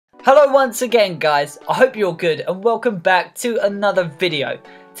Hello once again guys, I hope you're good and welcome back to another video.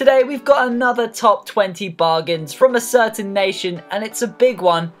 Today we've got another top 20 bargains from a certain nation and it's a big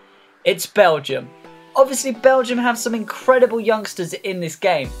one, it's Belgium. Obviously Belgium have some incredible youngsters in this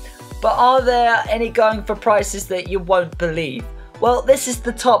game, but are there any going for prices that you won't believe? Well, this is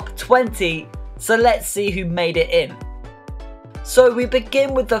the top 20, so let's see who made it in. So we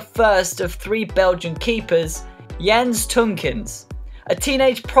begin with the first of three Belgian keepers, Teunckens. A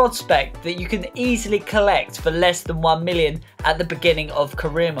teenage prospect that you can easily collect for less than 1 million at the beginning of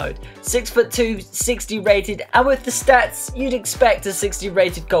career mode. 6'2", 60 rated, and with the stats you'd expect a 60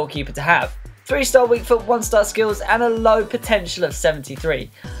 rated goalkeeper to have. 3-star weak foot, 1-star skills, and a low potential of 73.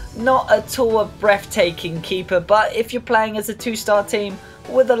 Not at all a breathtaking keeper, but if you're playing as a 2-star team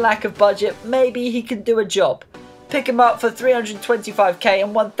with a lack of budget, maybe he can do a job. Pick him up for 325k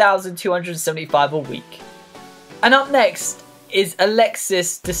and 1,275 a week. And up next is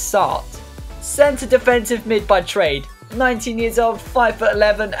Alexis de Sart. Centre defensive mid by trade, 19 years old,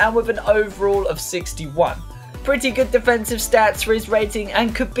 5'11", and with an overall of 61. Pretty good defensive stats for his rating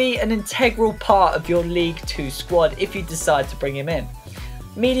and could be an integral part of your League 2 squad if you decide to bring him in.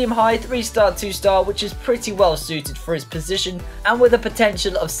 Medium high, 3-star, 2-star, which is pretty well suited for his position and with a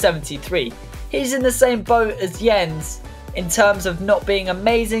potential of 73. He's in the same boat as Jens in terms of not being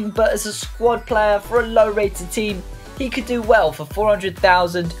amazing, but as a squad player for a low rated team, he could do well for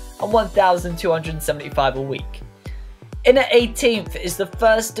 400,000 and 1,275 a week. In at 18th is the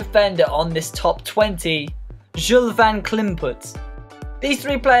first defender on this top 20, Jules van Cleemput. These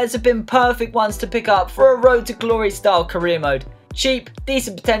three players have been perfect ones to pick up for a road to glory style career mode. Cheap,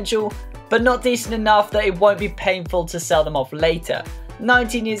 decent potential, but not decent enough that it won't be painful to sell them off later.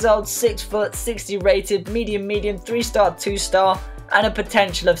 19 years old, 6 foot, 60 rated, medium, 3-star, 2-star, and a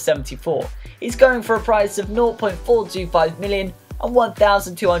potential of 74. He's going for a price of 0.425 million and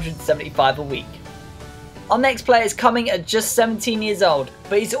 1,275 a week. Our next player is coming at just 17 years old,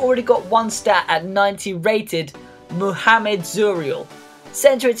 but he's already got one stat at 90 rated, Mohamed Zeroual.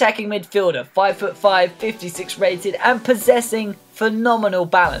 Centre attacking midfielder, 5'5", 56 rated, and possessing phenomenal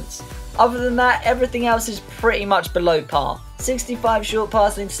balance. Other than that, everything else is pretty much below par. 65 short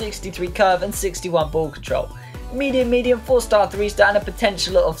passing, 63 curve, and 61 ball control. Medium, 4-star, 3-star, and a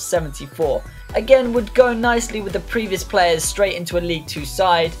potential of 74. Again, would go nicely with the previous players straight into a League 2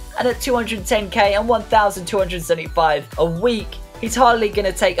 side, and at 210k and 1,275 a week, he's hardly going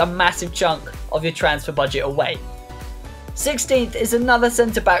to take a massive chunk of your transfer budget away. 16th is another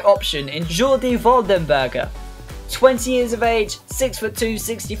centre-back option in Jordi Vanlerberghe. 20 years of age, 6'2",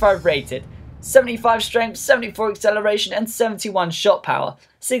 65 rated. 75 strength, 74 acceleration, and 71 shot power.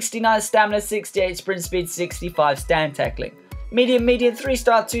 69 stamina, 68 sprint speed, 65 stand tackling. Medium,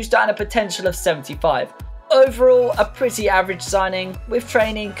 3-star, 2-star, and a potential of 75. Overall, a pretty average signing. With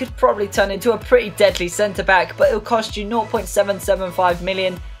training, could probably turn into a pretty deadly centre back, but it'll cost you 0.775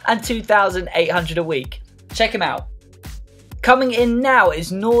 million and 2,800 a week. Check him out. Coming in now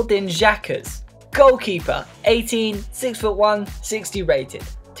is Nordin. Goalkeeper, 18, 6'1", 60 rated.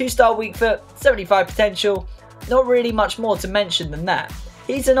 2-star weak foot, 75 potential, not really much more to mention than that.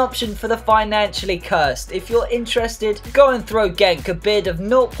 He's an option for the financially cursed. If you're interested, go and throw Genk a bid of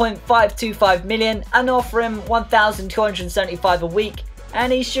 0.525 million and offer him 1,275 a week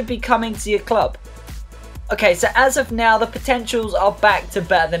and he should be coming to your club. Okay, so as of now the potentials are back to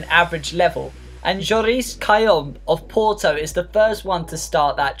better than average level and Joris Kayembe of Porto is the first one to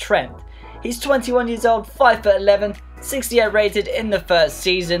start that trend. He's 21 years old, 5'11", 68 rated in the first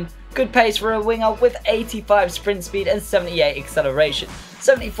season. Good pace for a winger with 85 sprint speed and 78 acceleration.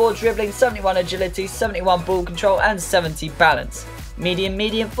 74 dribbling, 71 agility, 71 ball control and 70 balance. Medium,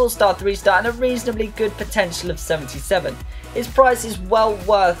 4-star, 3-star and a reasonably good potential of 77. His price is well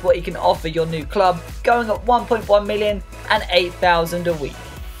worth what he can offer your new club, going at 1.1 million and 8,000 a week.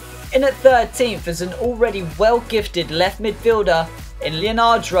 In at 13th is an already well gifted left midfielder in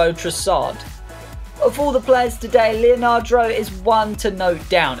Leandro Trossard. Of all the players today, Leandro is one to note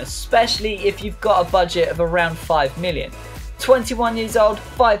down, especially if you've got a budget of around 5 million. 21 years old,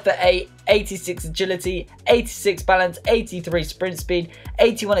 5'8", 86 agility, 86 balance, 83 sprint speed,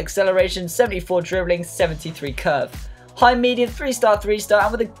 81 acceleration, 74 dribbling, 73 curve. High medium, 3-star, 3-star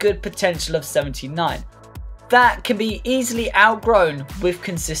and with a good potential of 79. That can be easily outgrown with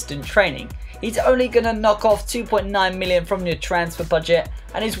consistent training. He's only going to knock off 2.9 million from your transfer budget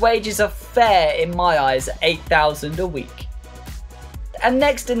and his wages are fair in my eyes at 8,000 a week. And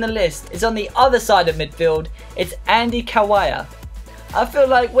next in the list is on the other side of midfield, it's Kawaya. I feel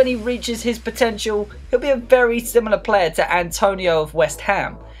like when he reaches his potential, he'll be a very similar player to Antonio of West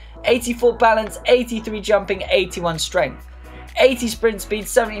Ham. 84 balance, 83 jumping, 81 strength. 80 sprint speed,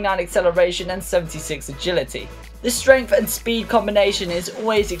 79 acceleration and 76 agility. The strength and speed combination is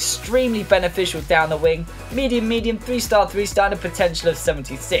always extremely beneficial down the wing. Medium, 3-star and a potential of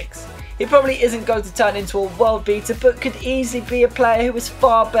 76. He probably isn't going to turn into a world beater, but could easily be a player who is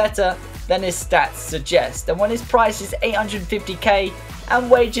far better than his stats suggest. And when his price is 850k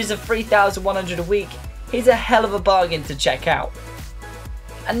and wages of 3,100 a week, he's a hell of a bargain to check out.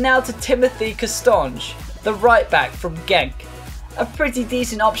 And now to Timothy Castagne, the right back from Genk. A pretty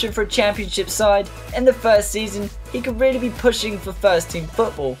decent option for a championship side. In the first season, he could really be pushing for first team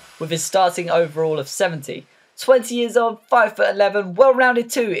football with his starting overall of 70. 20 years old, 5'11", well-rounded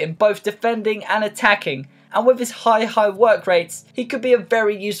too in both defending and attacking, and with his high work rates, he could be a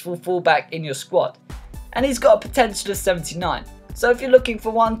very useful fullback in your squad. And he's got a potential of 79. So if you're looking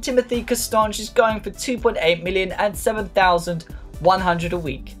for one, Timothy Castagne is going for 2.8 million and 7,100 a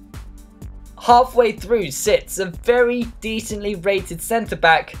week. Halfway through sits a very decently rated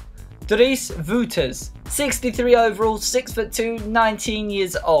centre-back, Dries Wouters. 63 overall, 6'2", 19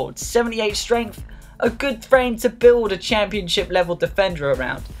 years old, 78 strength, a good frame to build a championship level defender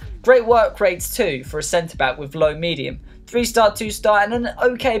around. Great work rates too for a centre-back with low medium, 3-star, 2-star and an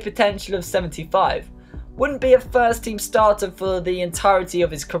okay potential of 75. Wouldn't be a first team starter for the entirety of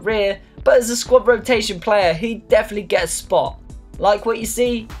his career, but as a squad rotation player he'd definitely get a spot. Like what you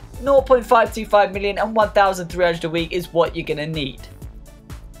see? 0.525 million and 1,300 a week is what you're going to need.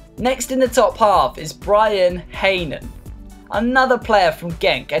 Next in the top half is Bryan Heynen, another player from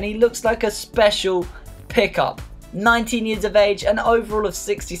Genk, and he looks like a special pickup. 19 years of age, an overall of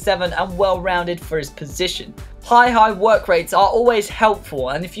 67 and well-rounded for his position. High work rates are always helpful,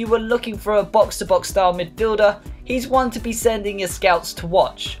 and if you were looking for a box-to-box style midfielder, he's one to be sending your scouts to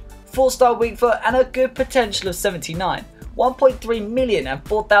watch. 4-star weak foot and a good potential of 79. 1.3 million and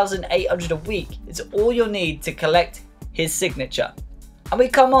 4,800 a week is all you'll need to collect his signature. And we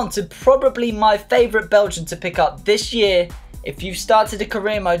come on to probably my favourite Belgian to pick up this year. If you've started a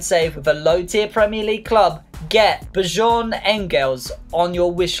career mode save with a low tier Premier League club, get Bjorn Engels on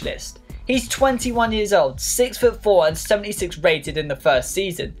your wish list. He's 21 years old, 6'4" and 76 rated in the first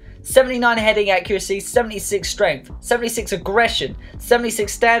season. 79 heading accuracy, 76 strength, 76 aggression,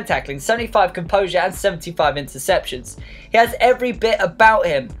 76 stand tackling, 75 composure and 75 interceptions. He has every bit about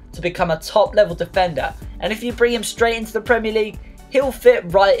him to become a top level defender, and if you bring him straight into the Premier League, he'll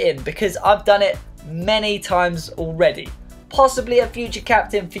fit right in because I've done it many times already. Possibly a future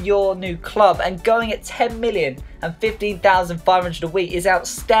captain for your new club, and going at 10 million and 15,500 a week is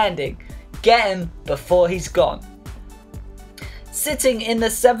outstanding. Get him before he's gone. Sitting in the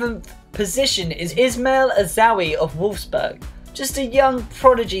 7th position is Ismail of Wolfsburg. Just a young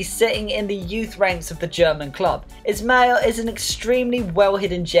prodigy sitting in the youth ranks of the German club. Ismail is an extremely well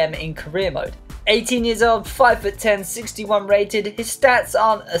hidden gem in career mode. 18 years old, 5'10", 61 rated. His stats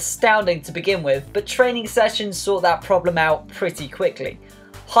aren't astounding to begin with, but training sessions sort that problem out pretty quickly.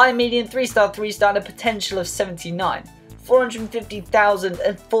 High medium, 3-star, 3-star and a potential of 79. 450,000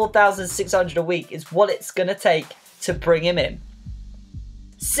 and 4,600 a week is what it's going to take to bring him in.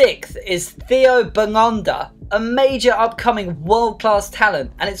 6th is Theo Bangonda, a major upcoming world-class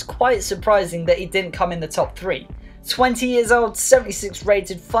talent, and it's quite surprising that he didn't come in the top 3. 20 years old, 76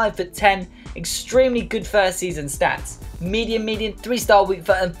 rated, 5'10", extremely good first season stats. Medium, 3-star weak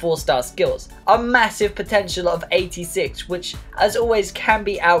foot and 4-star skills. A massive potential of 86, which as always can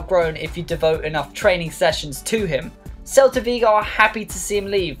be outgrown if you devote enough training sessions to him. Celta Vigo are happy to see him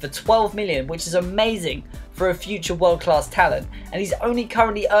leave for 12 million, which is amazing for a future world-class talent, and he's only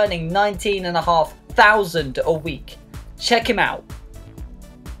currently earning 19,500 a week. Check him out.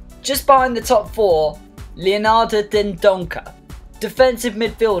 Just behind the top 4, Leandro Dendoncker, defensive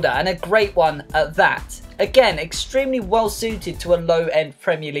midfielder and a great one at that. Again, extremely well suited to a low-end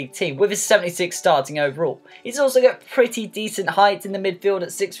Premier League team with his 76 starting overall. He's also got pretty decent height in the midfield at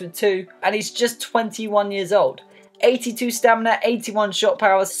 6'2", and he's just 21 years old. 82 stamina, 81 shot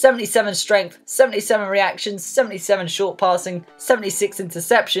power, 77 strength, 77 reactions, 77 short passing, 76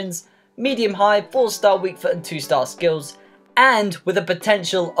 interceptions, medium high, 4-star weak foot and 2-star skills, and with a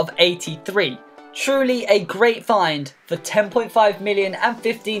potential of 83. Truly a great find for 10.5 million and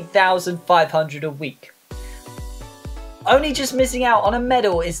 15,500 a week. Only just missing out on a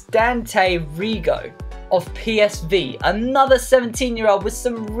medal is Dante Rigo of PSV, another 17-year-old with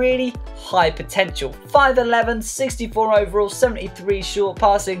some really high potential. 5'11", 64 overall, 73 short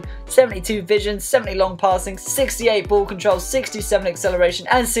passing, 72 vision, 70 long passing, 68 ball control, 67 acceleration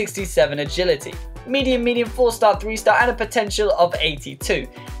and 67 agility. Medium, 4-star, 3-star and a potential of 82.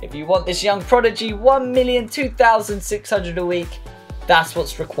 If you want this young prodigy, 1,002,600 a week, that's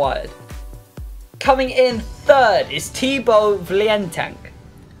what's required. Coming in third is Thibaut Vlientank.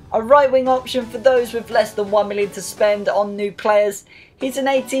 A right wing option for those with less than 1 million to spend on new players. He's an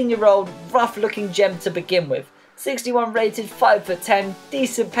 18-year-old rough looking gem to begin with. 61 rated, 5'10",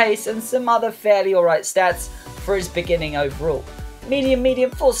 decent pace and some other fairly alright stats for his beginning overall. Medium,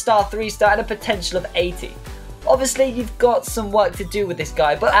 4-star, 3-star and a potential of 80. Obviously you've got some work to do with this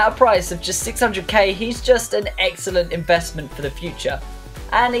guy, but at a price of just 600k he's just an excellent investment for the future.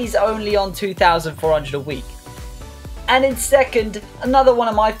 And he's only on 2,400 a week. And in second, another one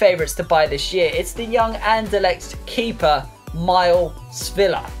of my favourites to buy this year, it's the young Anderlecht keeper, Ismail.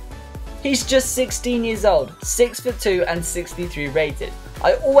 He's just 16 years old, 6'2" and 63 rated.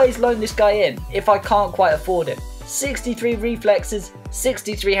 I always loan this guy in if I can't quite afford him. 63 reflexes,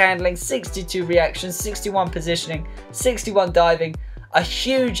 63 handling, 62 reactions, 61 positioning, 61 diving, a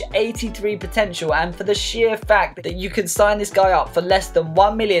huge 83 potential, and for the sheer fact that you can sign this guy up for less than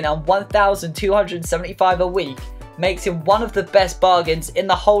 1,001,275 a week makes him one of the best bargains in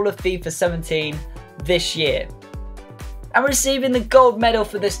the whole of FIFA 17 this year. And receiving the gold medal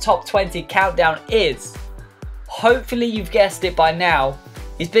for this top 20 countdown is, hopefully you've guessed it by now,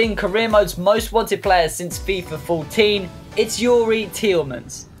 he's been career mode's most wanted player since FIFA 14, it's Jordi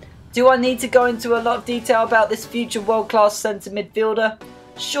Teunckens. Do I need to go into a lot of detail about this future world-class centre midfielder?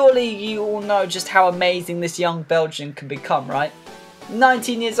 Surely you all know just how amazing this young Belgian can become, right?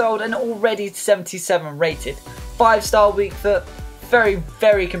 19 years old and already 77 rated, 5-star weak foot,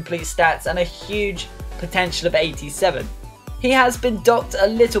 very complete stats and a huge potential of 87. He has been docked a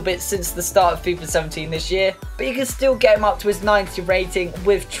little bit since the start of FIFA 17 this year, but you can still get him up to his 90 rating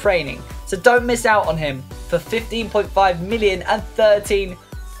with training, so don't miss out on him for 15.5 million and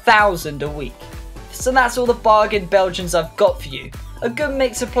 13,000 a week. So that's all the bargain Belgians I've got for you. A good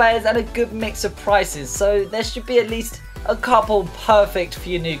mix of players and a good mix of prices, so there should be at least a couple perfect for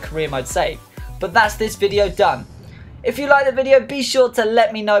your new career mode save. But that's this video done. If you like the video, be sure to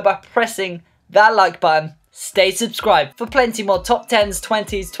let me know by pressing that like button. Stay subscribed for plenty more top 10s,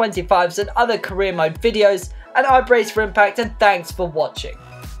 20s, 25s and other career mode videos, and I brace for impact and thanks for watching.